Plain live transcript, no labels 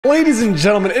Ladies and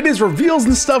gentlemen, it is Reveals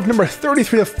and Stuff number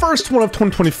 33, the first one of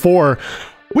 2024.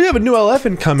 We have a new LF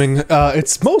incoming.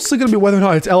 It's mostly going to be whether or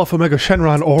not it's LF Omega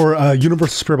Shenron or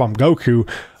Universal Spirit Bomb Goku.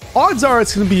 Odds are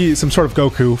it's going to be some sort of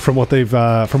Goku from what they've,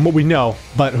 from what we know.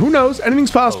 But who knows? Anything's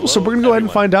possible. So we're going to go ahead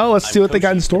and find out. Let's see what they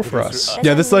got in store for us.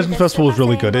 Yeah, this Legends Festival was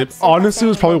really good. It honestly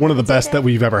was probably one of the best that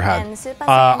we've ever had.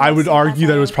 I would argue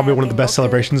that it was probably one of the best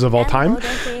celebrations of all time.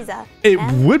 It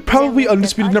would probably be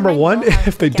undisputed #1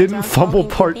 if they didn't fumble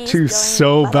part 2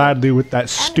 so badly with that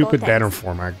stupid banner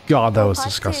format. God, that was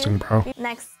disgusting, bro.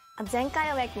 Next,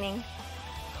 Zenkai Awakening.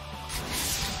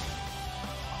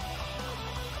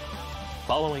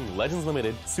 Following Legends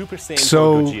Limited Super Saiyan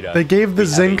So Gogeta, they gave the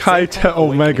Zenkai to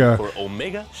Omega,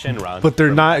 Shenron, but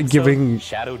they're not giving.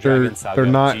 Shadow Dragon Saga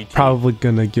They're not GT. probably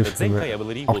gonna give The him Zenkai it.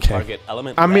 ability will Okay. target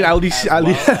element I mean, red at least as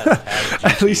well as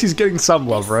at least he's getting some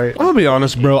love, right? I'll be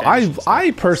honest, bro.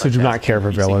 I personally do not care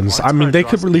for villains. I mean, they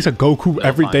could release a Goku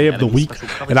every day of the week,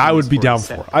 and I would be down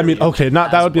for it. I mean, okay,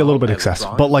 not that would be a little bit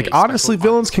excessive, but like honestly,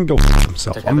 villains can go f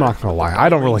themselves. I'm not gonna lie. I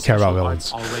don't really care about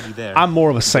villains. I'm more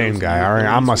of a Saiyan guy. All right,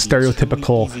 I'm a stereotypical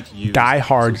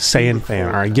die-hard Saiyan fan.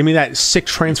 All right, give me that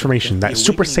 6 transformation, that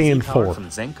Super Saiyan 4. All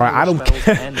right, I don't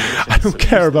care. I don't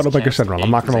care about Omega Shenron. I'm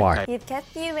not gonna lie. It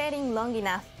kept you waiting long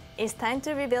enough. It's time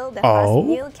to reveal the Oh. first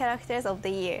new characters of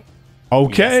the year.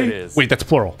 Okay. Yes, it is. Wait, that's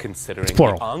plural. Considering It's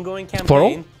plural. the ongoing It's plural.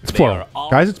 campaign, It's they plural. are all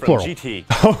Guys, it's from plural. GT.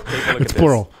 Oh, Take a look it's at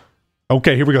plural.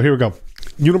 Okay, here we go. Here we go.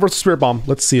 Universal Spirit Bomb.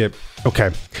 Let's see it. Okay.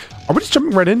 Are we just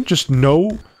jumping right in? Just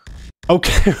no.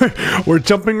 Okay, we're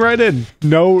jumping right in.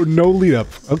 No lead up.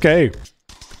 Okay.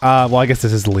 Well, I guess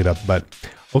this is the lead up, but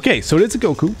okay. So it is a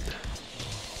Goku.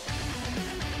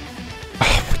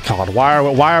 Oh my God!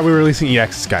 Why are we releasing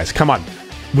EXs, guys? Come on.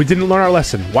 We didn't learn our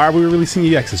lesson. Why are we releasing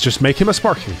EXs? Just make him a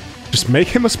Sparking. Just make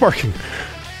him a Sparking.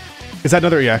 Is that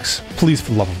another EX? Please,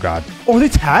 for the love of God. Oh, they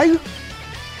tag?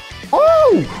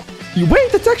 Oh!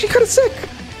 Wait, that's actually kind of sick.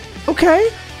 Okay.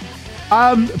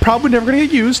 Probably never gonna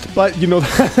get used, but you know,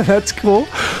 that's cool.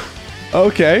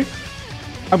 Okay.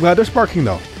 I'm glad they're Sparking,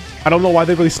 though. I don't know why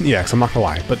they released an EX, I'm not gonna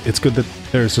lie, but it's good that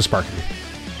there's a Sparking.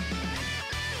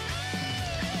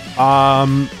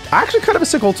 Actually kind of a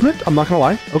sick ultimate, I'm not gonna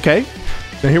lie. Okay.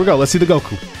 Now here we go, let's see the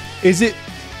Goku. Is it...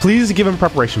 Please give him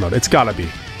preparation mode. It's gotta be.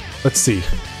 Let's see.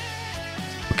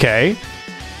 Okay.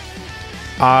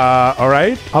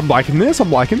 Alright. I'm liking this.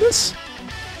 I'm liking this.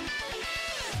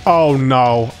 Oh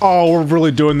no. Oh, we're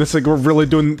really doing this. Like, we're really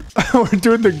doing... we're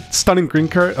doing the stunning green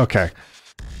card? Okay.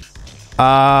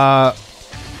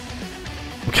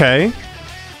 Okay.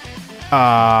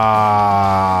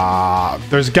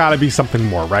 There's gotta be something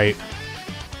more, right?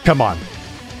 Come on.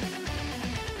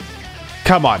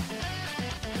 Come on.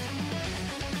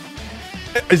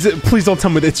 Is it? Please don't tell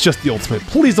me that it's just the ultimate.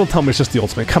 Please don't tell me it's just the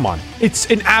ultimate. Come on. It's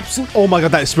an absolute... Oh my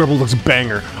God, that Spirit Bomb looks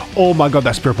banger. Oh my God,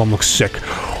 that Spirit Bomb looks sick.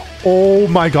 Oh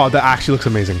my God, that actually looks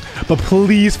amazing. But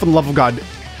please, for the love of God...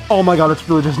 Oh my God, it's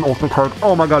really just an ultimate card.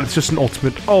 Oh my God, it's just an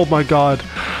ultimate. Oh my God.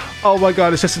 Oh my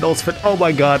God, it's just an ultimate. Oh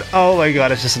my God. Oh my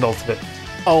God, it's just an ultimate.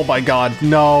 Oh my God.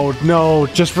 No, no.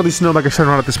 Just release an Omega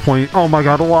Shenron at this point. Oh my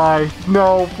God, why?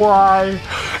 No, why?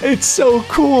 It's so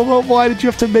cool, but why did you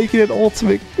have to make it an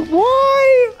ultimate?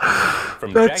 Why?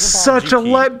 From That's Dragon Ball such a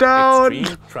GT, letdown.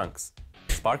 Extreme Trunks,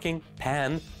 Sparking,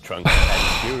 Pan, Trunks,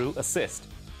 and Hero Assist.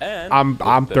 And I'm with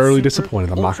the thoroughly Super disappointed,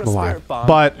 I'm not Ultra gonna lie. Spirit Bomb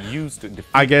But used to defeat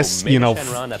I guess, you Omega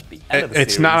know, Shenron at the end of the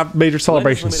it's series, not a major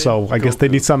celebration, Legends so Limited I guess they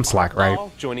Goku need some slack, are right?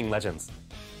 all joining Legends.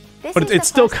 This But is it's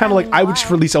the still first kind of time like, I would just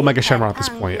Noir release Omega will Shenron at this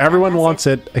have point. Kang Everyone with wants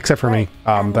it, except for me.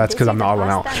 That's because I'm the odd one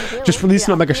out. Just release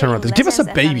an Omega Shenron at this. Give us a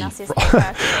baby.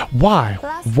 Why?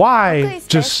 Why?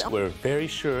 Just... We're very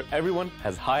sure everyone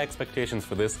has high expectations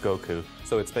for this Goku,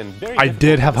 so it's been very I difficult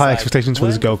did to have high decide expectations for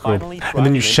this when to Goku, finally and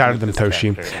then you try to shattered them, include this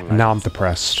Toshi, character in and now I'm Legends.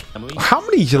 depressed. How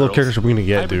many yellow characters are we gonna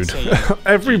get, dude?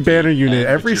 Every banner unit,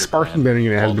 every Sparking banner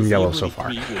unit has been yellow so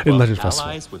far in Legends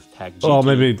Festival. Well,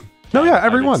 maybe... No, yeah,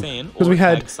 every one. Because we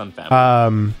had,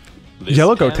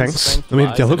 yellow Gotenks, then we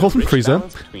had yellow Golden Frieza.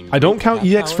 I don't count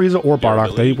EX Frieza or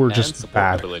Bardock, they were just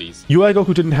bad. UI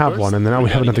Goku didn't have one, and then now we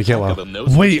have another yellow.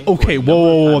 Wait, okay,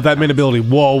 whoa, that main ability.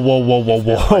 Whoa.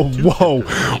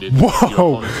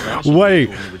 Wait.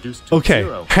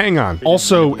 Okay, hang on.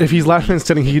 Also, if he's last man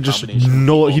standing, he just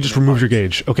removes your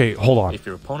gauge. Okay, hold on.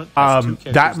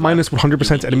 That minus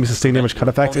 100% enemy sustained damage cut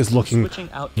effect is looking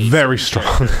very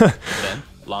strong.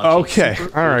 Okay,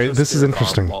 alright, this is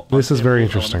interesting. This is very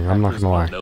interesting, I'm not gonna lie.